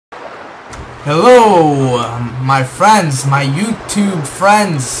Hello, my friends, my YouTube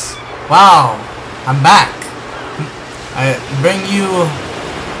friends. Wow, I'm back. I bring you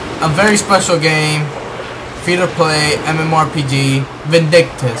a very special game, free-to-play MMORPG,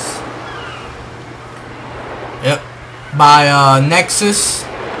 Vindictus. Yep, by Nexon.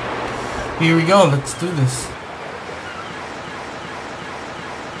 Here we go. Let's do this.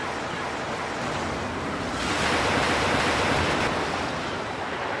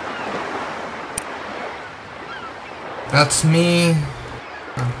 That's me.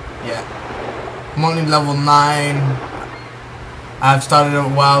 Yeah. I'm only level 9. I've started a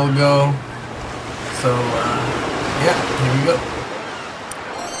while ago. So, yeah, here we go.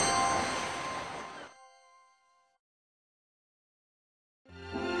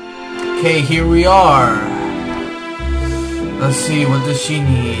 Okay, here we are. Let's see, what does she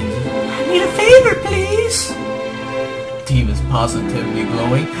need? I need a favor, please. Team is positively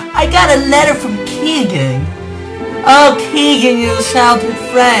glowing. I got a letter from Keegan. Oh, Keegan, you childhood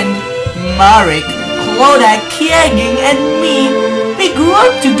friend. Marek, Klodak, Keegan, and me, we grew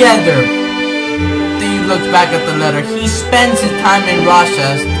up together. Steve looks back at the letter. He spends his time in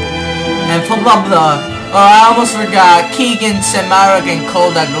Russia. And blah blah blah. Oh, I almost forgot. Keegan sent Marek and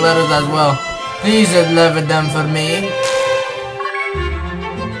Klodak letters as well. Please deliver them for me.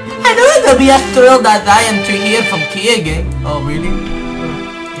 I know they'll be as thrilled as I am to hear from Keegan. Oh, really?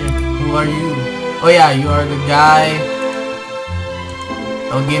 Yeah. Who are you? Oh yeah, you are the guy.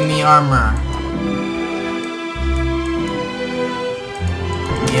 They'll give me armor.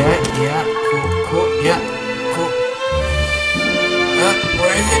 Yeah, cool, yeah, cool.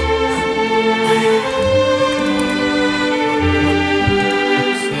 Where is it?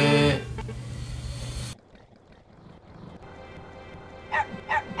 That's it.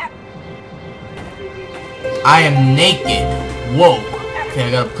 I am naked. Whoa. Okay,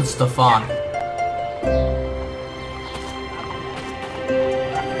 I gotta put stuff on.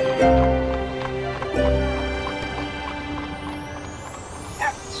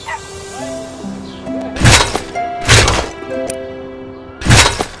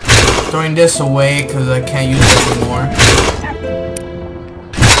 Throwing this away because I can't use it anymore.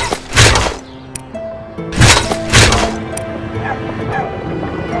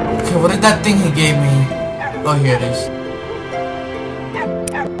 Okay, what did that thing he gave me? Oh, here it is.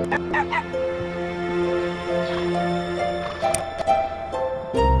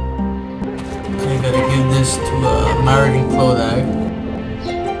 Okay, I gotta give this to Marek and Klodak.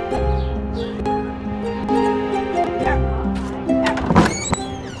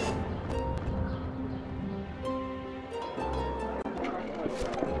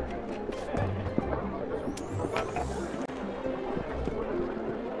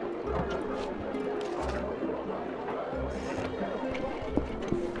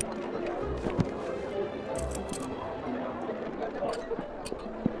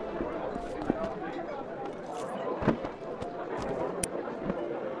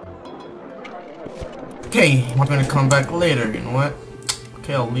 Okay, I'm gonna come back later, you know what?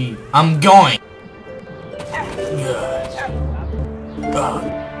 Okay, I'll leave. I'm going! God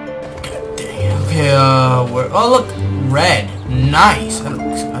dang. Okay, where? Oh, look! Red! Nice! I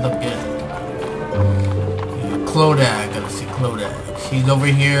look good. Okay, Klodak, gotta see Klodak. She's over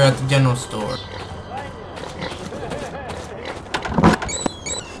here at the general store.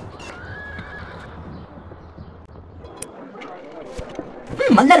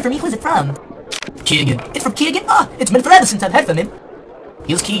 A letter from me. Who's it from? Keegan. It's from Keegan? Ah, it's been forever since I've heard from him.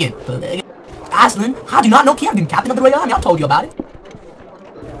 Here's Keegan. Aslan, how do you not know Keegan? Captain of the Royal Army, I told you about it.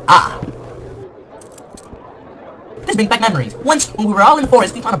 Ah. This brings back memories. Once, when we were all in the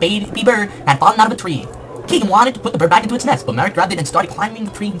forest, we found a baby bird that had fallen out of a tree. Keegan wanted to put the bird back into its nest, but Marek grabbed it and started climbing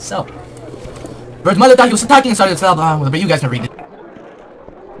the tree himself. Bird's mother thought he was attacking and started itself. But you guys can read it.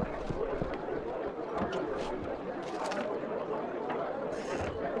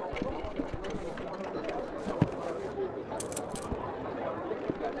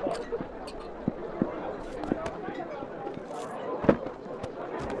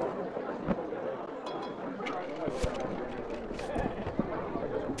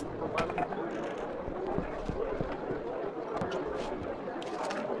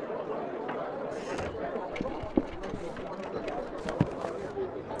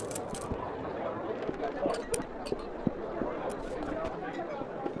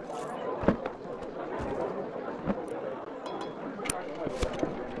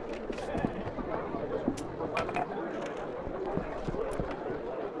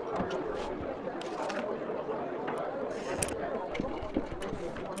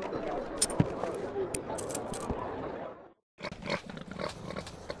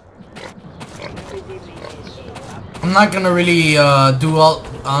 I'm not gonna really do all.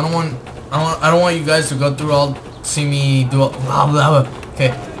 I don't want you guys to go through all. See me do all. Blah, blah, blah. Okay.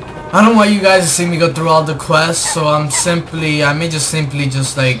 I don't want you guys to see me go through all the quests. So I may just simply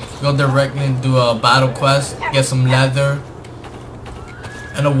like go directly and do a battle quest. Get some leather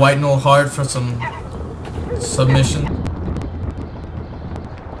and a white no heart for some submission.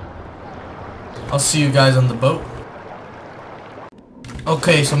 I'll see you guys on the boat.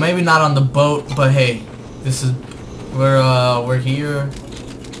 Okay, so maybe not on the boat, but hey, this is we're here.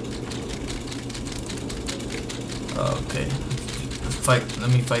 Okay, let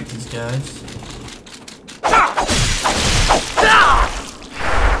me fight these guys.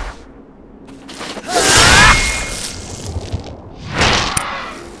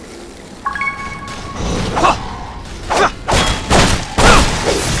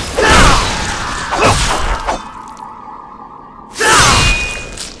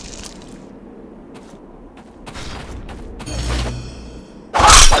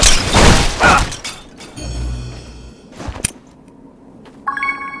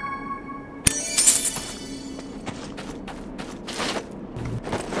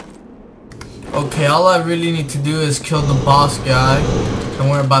 Okay, all I really need to do is kill the boss guy. Don't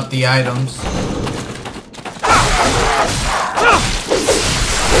worry about the items.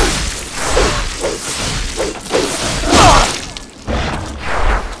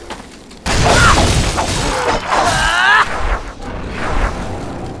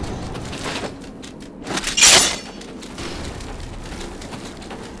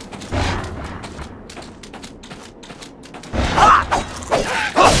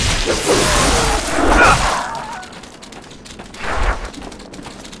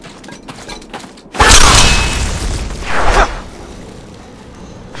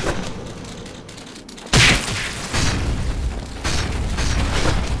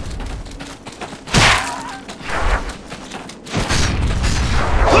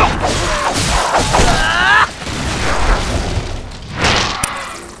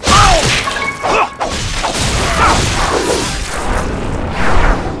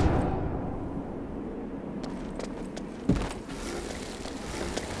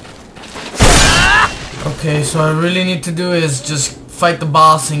 Okay, so I really need to do is just fight the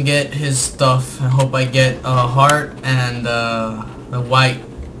boss and get his stuff. I hope I get a heart and the white,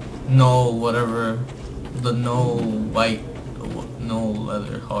 no whatever, the no white, no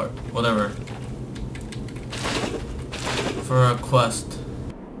leather heart, whatever, for a quest.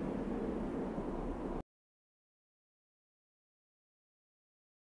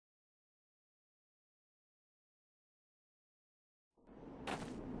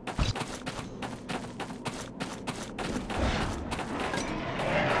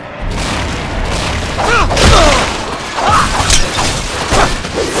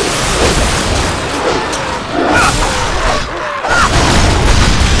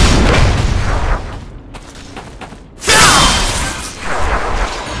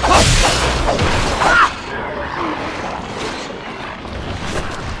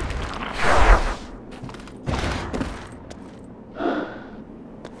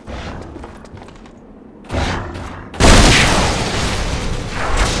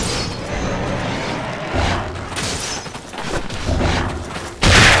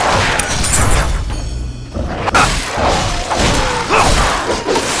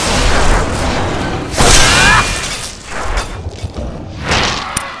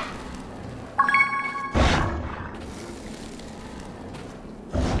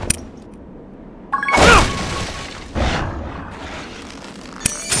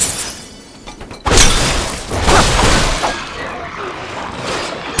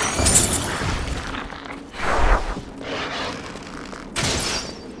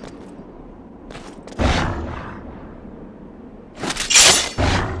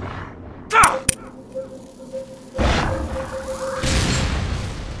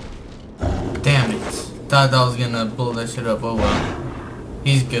 Thought I was gonna blow that shit up. Oh well.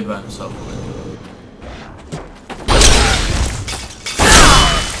 He's good by himself.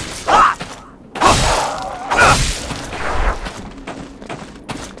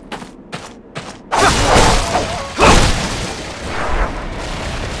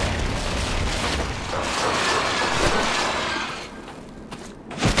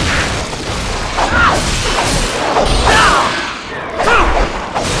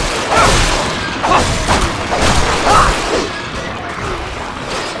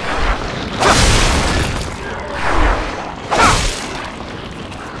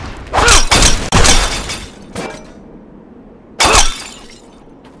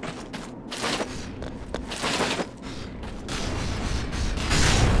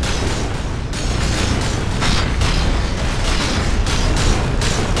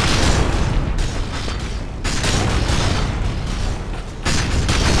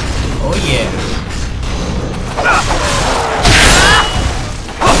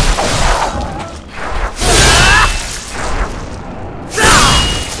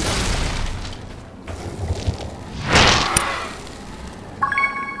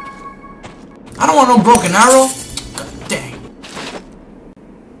 more broken arrow? God dang.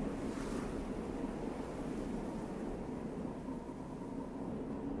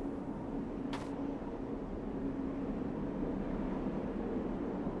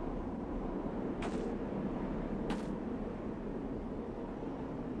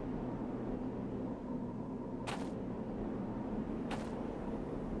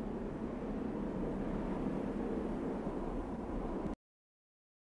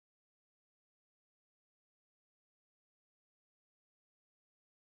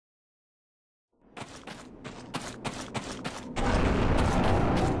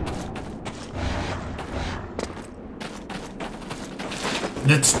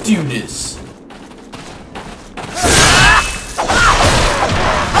 Let's do this.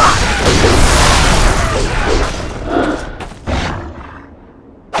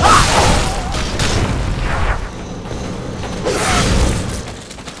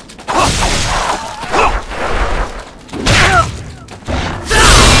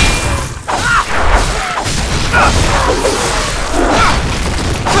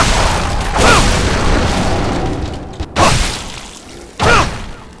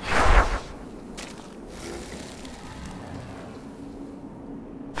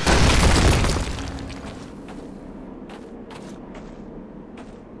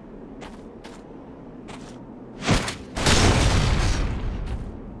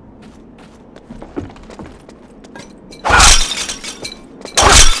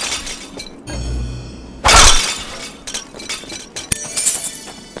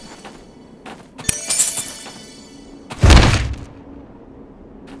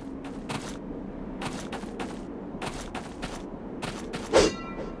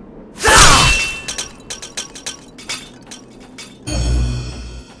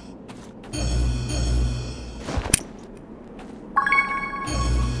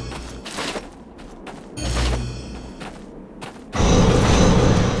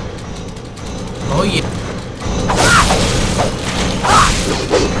 Oh yeah.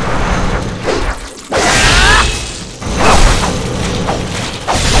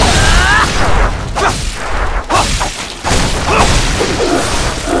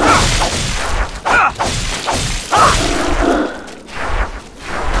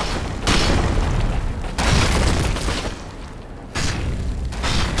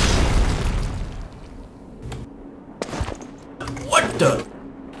 What the?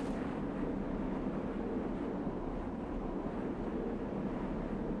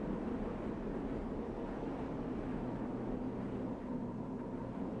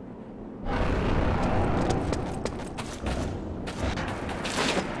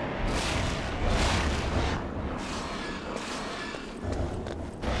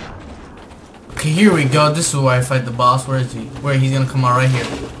 Okay, here we go. This is where I fight the boss. Where is he? Where he's gonna come out right here.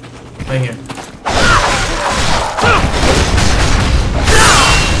 Right here.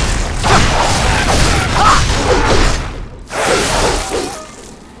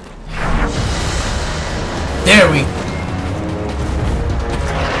 There we go.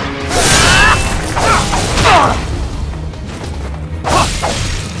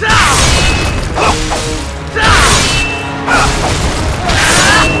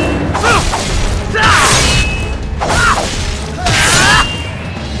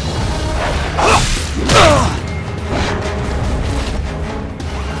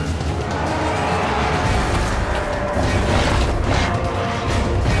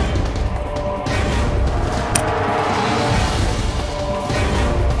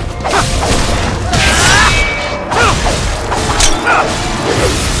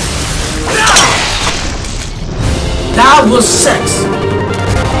 That was sex.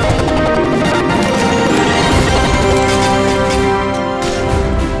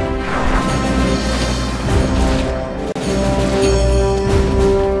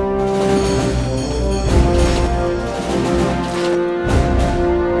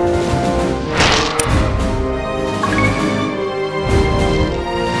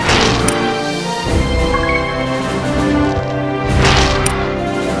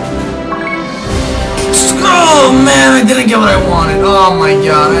 Oh man, I didn't get what I wanted. Oh my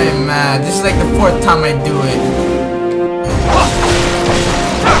god, I am mad. This is like the 4th time I do it.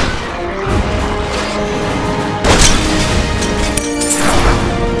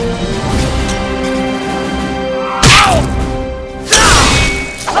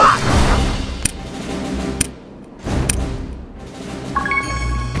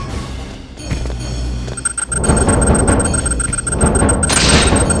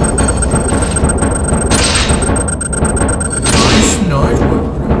 Nice.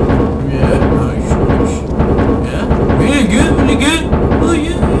 Yeah, nice.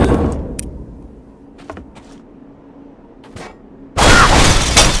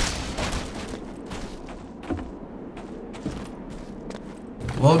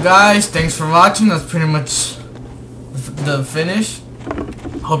 Well guys, thanks for watching. That's pretty much the finish.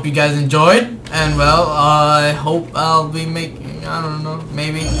 Hope you guys enjoyed, and well, I hope I'll be making, I don't know,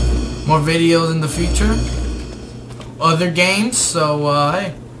 maybe more videos in the future, other games. So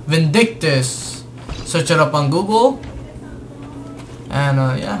hey, Vindictus, search it up on Google,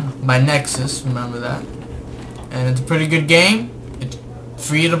 and yeah, by Nexus, remember that. And it's a pretty good game. It's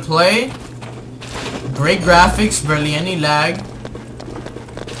free to play, great graphics, barely any lag.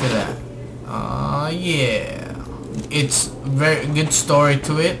 Look at that. Yeah. It's very good story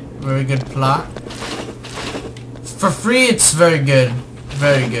to it, very good plot. For free, it's very good,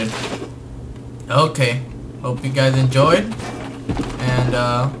 very good. Okay, hope you guys enjoyed,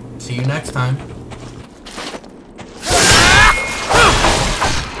 and see you next time.